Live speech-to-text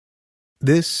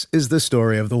This is the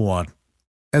story of the one.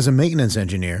 As a maintenance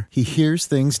engineer, he hears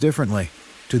things differently.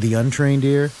 To the untrained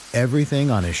ear,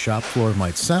 everything on his shop floor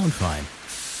might sound fine,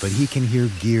 but he can hear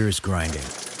gears grinding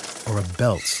or a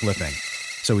belt slipping.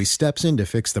 So he steps in to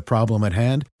fix the problem at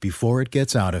hand before it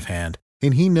gets out of hand.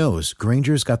 And he knows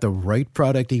Grainger's got the right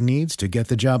product he needs to get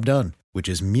the job done, which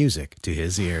is music to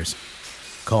his ears.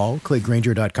 Call, click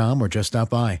Grainger.com, or just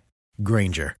stop by.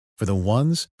 Grainger, for the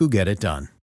ones who get it done.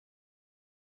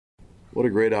 What a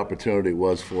great opportunity it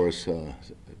was for us to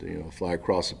fly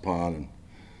across the pond and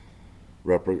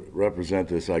represent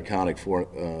this iconic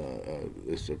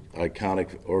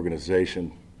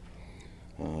organization,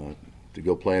 to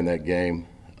go play in that game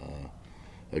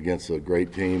against a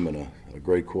great team and a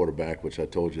great quarterback, which I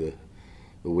told you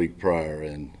the week prior,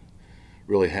 and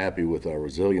really happy with our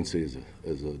resiliency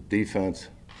as a defense,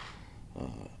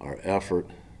 our effort.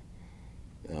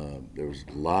 There was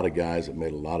a lot of guys that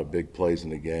made a lot of big plays in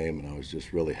the game, and I was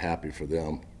just really happy for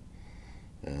them,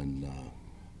 and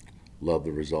loved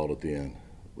the result at the end.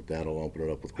 With that, I'll open it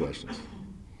up with questions.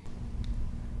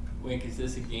 Wink, is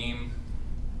this a game,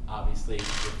 obviously your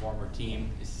former team,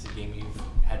 is this a game you've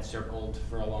had circled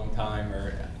for a long time,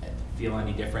 or feel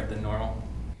any different than normal?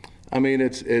 I mean,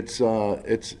 it's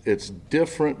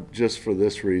different just for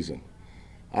this reason.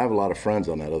 I have a lot of friends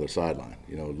on that other sideline,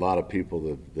 a lot of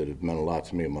people that have meant a lot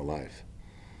to me in my life.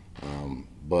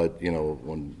 But,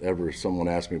 whenever someone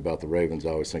asks me about the Ravens, I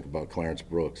always think about Clarence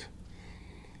Brooks,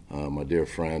 my dear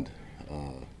friend.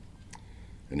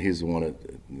 And he's the one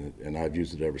and I've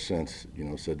used it ever since,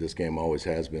 said this game always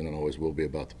has been and always will be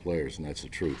about the players, and that's the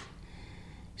truth.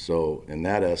 So in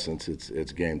that essence,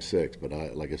 it's game 6, but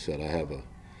like I said, I have a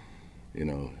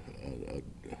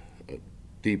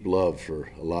deep love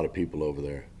for a lot of people over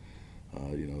there.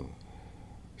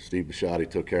 Steve Bisciotti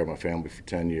took care of my family for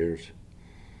 10 years.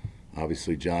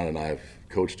 Obviously, John and I have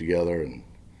coached together, and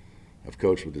I've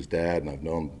coached with his dad, and I've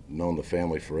known the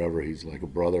family forever. He's like a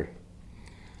brother.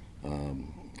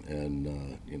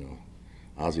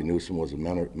 Ozzie Newsome was a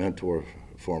mentor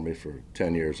for me for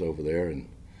 10 years over there, and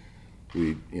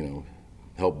we,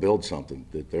 helped build something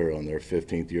that they're on their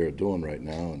 15th year of doing right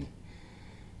now. And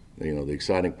the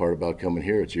exciting part about coming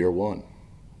here, it's year 1,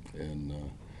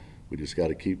 and we just got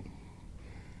to keep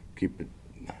it,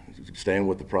 staying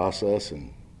with the process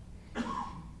and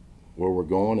where we're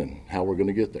going and how we're going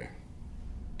to get there.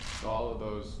 So all of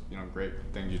those, great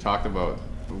things you talked about,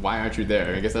 why aren't you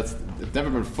there? I guess it's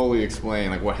never been fully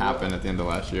explained, like what happened at the end of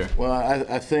last year. Well,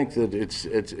 I think that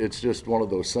it's just one of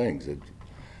those things.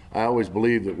 I always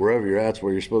believe that wherever you're at's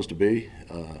where you're supposed to be.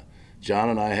 John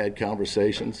and I had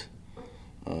conversations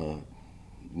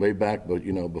way back, but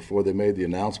before they made the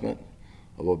announcement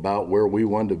about where we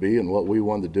wanted to be and what we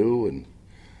wanted to do, and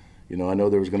I know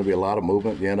there was going to be a lot of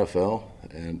movement in the NFL,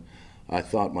 and I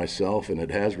thought myself, and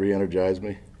it has re-energized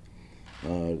me,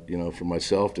 for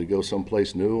myself to go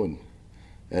someplace new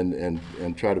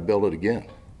and try to build it again.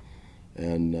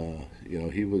 And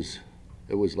it was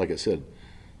like I said,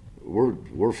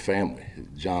 we're family.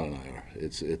 John and I are.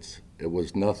 It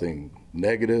was nothing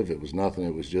negative. It was nothing.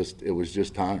 It was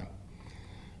just time.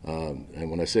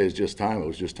 And when I say it's just time, it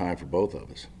was just time for both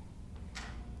of us.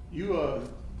 You've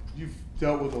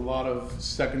dealt with a lot of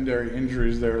secondary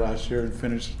injuries there last year and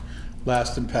finished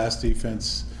last in pass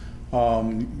defense.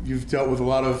 You've dealt with a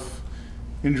lot of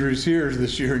injuries here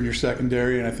this year in your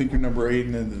secondary, and I think you're number 8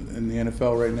 in the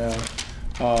NFL right now.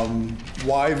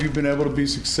 Why have you been able to be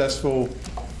successful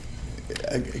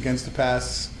against the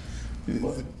pass?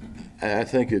 I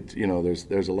think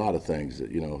there's a lot of things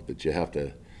that that you have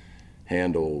to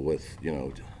handle with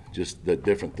just the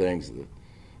different things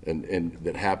and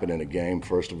that happen in a game,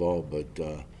 first of all. But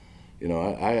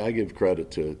I give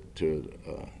credit to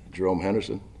Jerome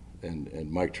Henderson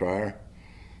and Mike Trier.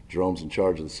 Jerome's in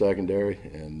charge of the secondary,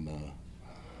 and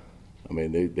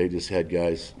they just had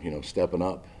guys stepping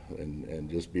up and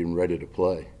just being ready to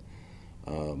play.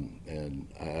 And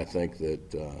I think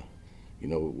that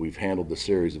we've handled the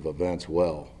series of events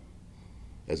well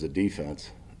as a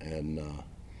defense, and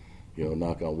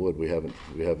knock on wood, we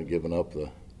haven't given up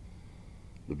the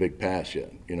big pass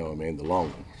yet. The long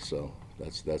one. So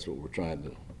that's what we're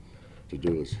trying to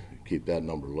do, is keep that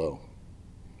number low.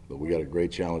 But we got a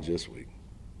great challenge this week.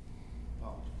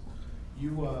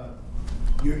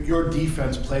 Your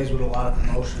defense plays with a lot of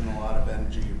emotion, a lot of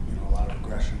energy, a lot of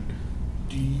aggression.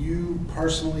 Do you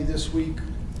personally this week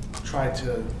try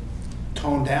to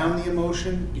tone down the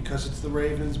emotion because it's the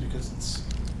Ravens, because it's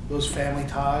those family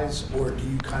ties, or do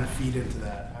you kind of feed into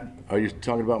that? Are you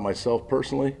talking about myself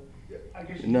personally? I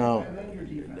guess no. And then your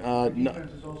defense. Your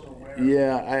defense is also aware.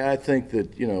 Yeah, I think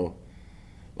that,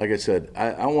 like I said,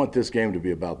 I want this game to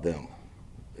be about them.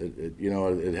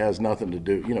 It has nothing to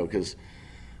do, because,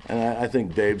 and I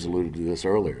think Dave's alluded to this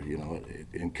earlier,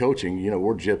 in coaching,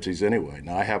 we're gypsies anyway.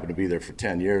 Now, I happen to be there for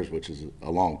 10 years, which is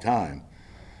a long time,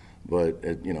 but,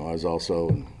 I was also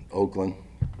in Oakland,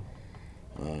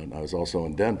 and I was also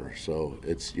in Denver. So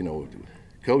it's,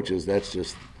 coaches, that's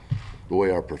just the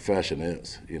way our profession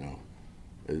is,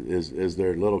 Is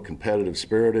there a little competitive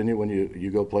spirit in you when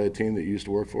you go play a team that you used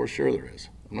to work for? Sure there is.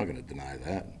 I'm not going to deny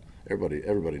that.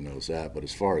 Everybody knows that. But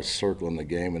as far as circling the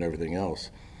game and everything else,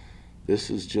 this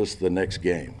is just the next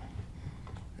game.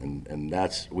 And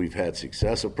we've had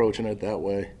success approaching it that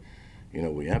way.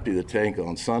 We empty the tank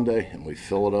on Sunday and we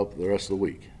fill it up the rest of the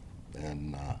week.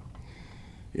 And,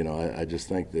 I just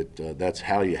think that that's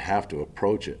how you have to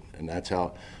approach it. And that's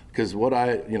how, because what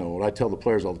I tell the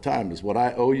players all the time is what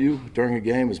I owe you during a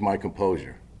game is my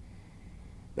composure.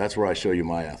 That's where I show you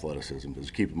my athleticism, is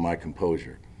keeping my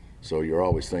composure. So you're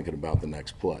always thinking about the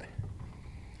next play.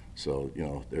 So,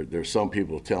 there's some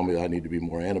people who tell me I need to be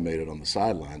more animated on the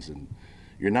sidelines, and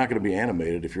you're not going to be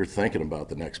animated if you're thinking about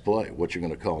the next play, what you're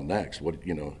going to call next.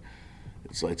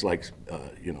 It's like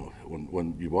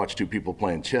when you watch two people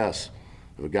playing chess,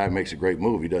 if a guy makes a great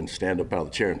move, he doesn't stand up out of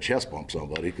the chair and chest bump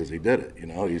somebody because he did it.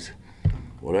 He's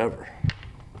whatever.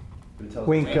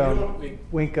 Wink, when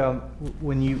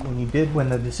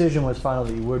the decision was final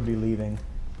that you would be leaving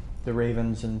the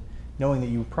Ravens, and knowing that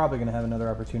you were probably going to have another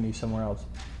opportunity somewhere else,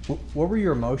 what were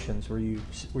your emotions? Were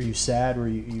you sad? Were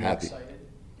you happy?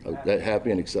 Excited?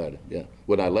 Happy and excited. Yeah.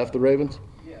 When I left the Ravens,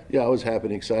 I was happy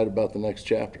and excited about the next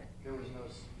chapter. There was no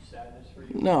sadness for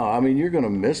you? No, I mean, you're going to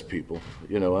miss people.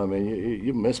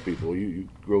 You miss people. You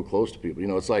grow close to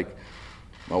people. It's like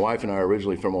my wife and I are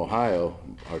originally from Ohio.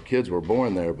 Our kids were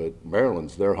born there, but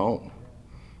Maryland's their home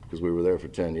because we were there for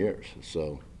 10 years.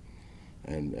 So,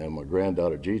 and my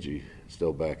granddaughter Gigi is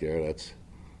still back there.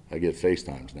 I get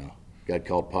FaceTimes now. Got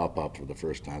called Pop-Pop for the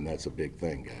first time. That's a big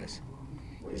thing, guys.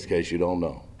 In case you don't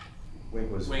know.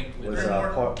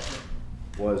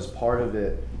 Was part of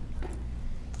it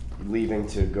leaving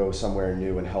to go somewhere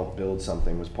new and help build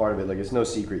something? Was part of it, like, it's no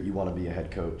secret you want to be a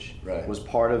head coach. Right. Was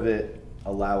part of it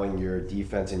allowing your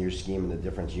defense and your scheme and the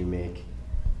difference you make,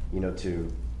 to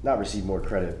not receive more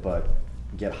credit, but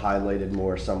get highlighted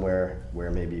more somewhere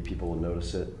where maybe people will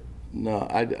notice it? No,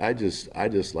 I just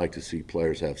like to see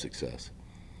players have success.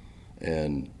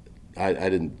 And I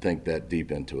didn't think that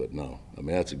deep into it, no. I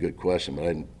mean, that's a good question,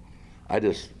 but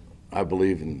I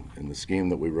believe in the scheme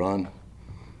that we run,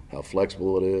 how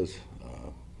flexible it is.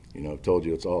 I've told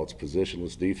you it's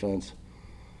positionless defense,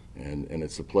 and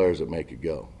it's the players that make it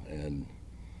go. And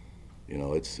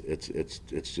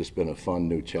it's just been a fun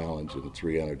new challenge, and it's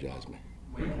re-energized me.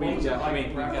 We've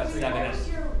got 7. What's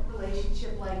your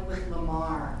relationship like with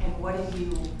Lamar, and what have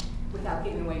you, without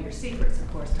giving away your secrets, of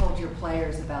course, told your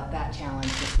players about that challenge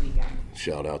this weekend?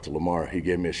 Shout out to Lamar. He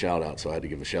gave me a shout out, so I had to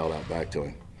give a shout out back to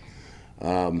him.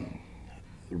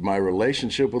 My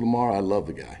relationship with Lamar, I love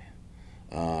the guy.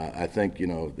 I think,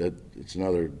 that it's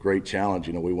another great challenge.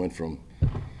 We went from,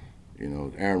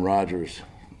 Aaron Rodgers,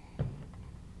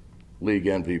 league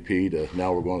MVP, to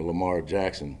now we're going to Lamar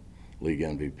Jackson, league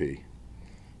MVP,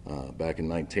 back in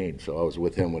 19. So I was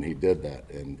with him when he did that,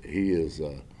 and he is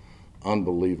an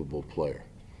unbelievable player.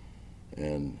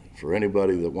 And for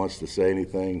anybody that wants to say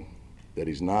anything that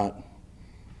he's not,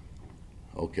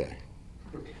 okay,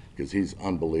 because he's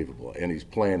unbelievable, and he's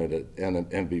playing at an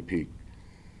MVP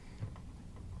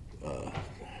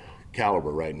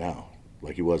caliber right now,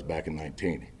 like he was back in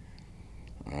 19.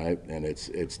 All right, and it's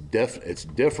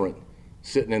different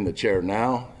sitting in the chair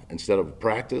now instead of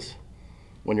practice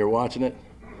when you're watching it.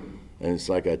 And it's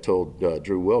like I told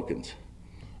Drew Wilkins,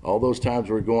 all those times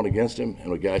we were going against him,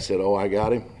 and a guy said, "Oh, I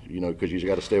got him," because you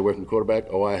got to stay away from the quarterback.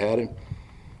 "Oh, I had him."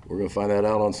 We're going to find that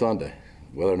out on Sunday,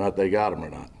 whether or not they got him or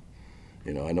not.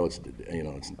 I know it's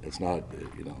not,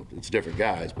 it's different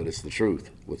guys, but it's the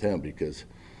truth with him, because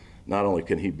not only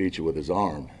can he beat you with his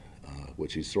arm,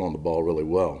 which he's throwing the ball really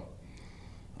well,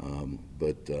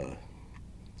 but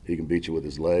he can beat you with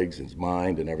his legs, his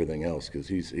mind, and everything else, because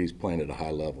he's playing at a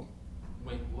high level.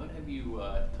 Wait, what have you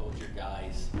told your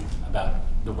guys about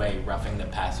the way roughing the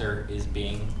passer is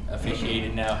being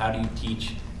officiated now? How do you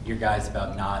teach your guys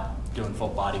about not doing full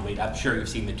body weight? I'm sure you've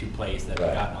seen the 2 plays that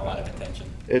have gotten a lot of attention.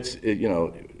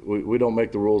 We don't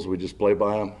make the rules, we just play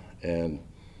by them. And,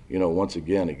 once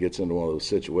again, it gets into one of those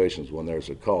situations when there's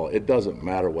a call. It doesn't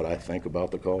matter what I think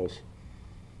about the calls.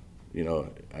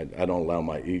 I don't allow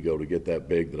my ego to get that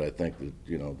big that I think that,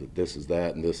 that this is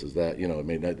that and this is that.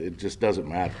 It just doesn't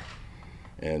matter.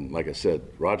 And like I said,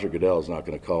 Roger Goodell is not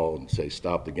going to call and say,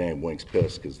 "Stop the game, Wink's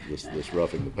pissed because this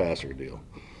roughing the passer deal."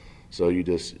 So you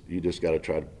just got to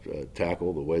try to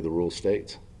tackle the way the rule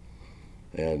states.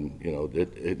 And, you know,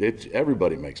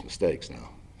 everybody makes mistakes now.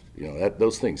 You know,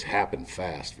 those things happen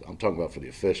fast. I'm talking about for the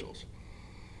officials.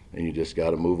 And you just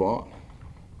got to move on.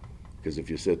 Because if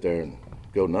you sit there and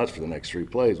go nuts for the next 3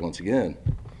 plays, once again,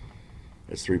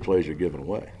 it's 3 plays you're giving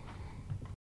away.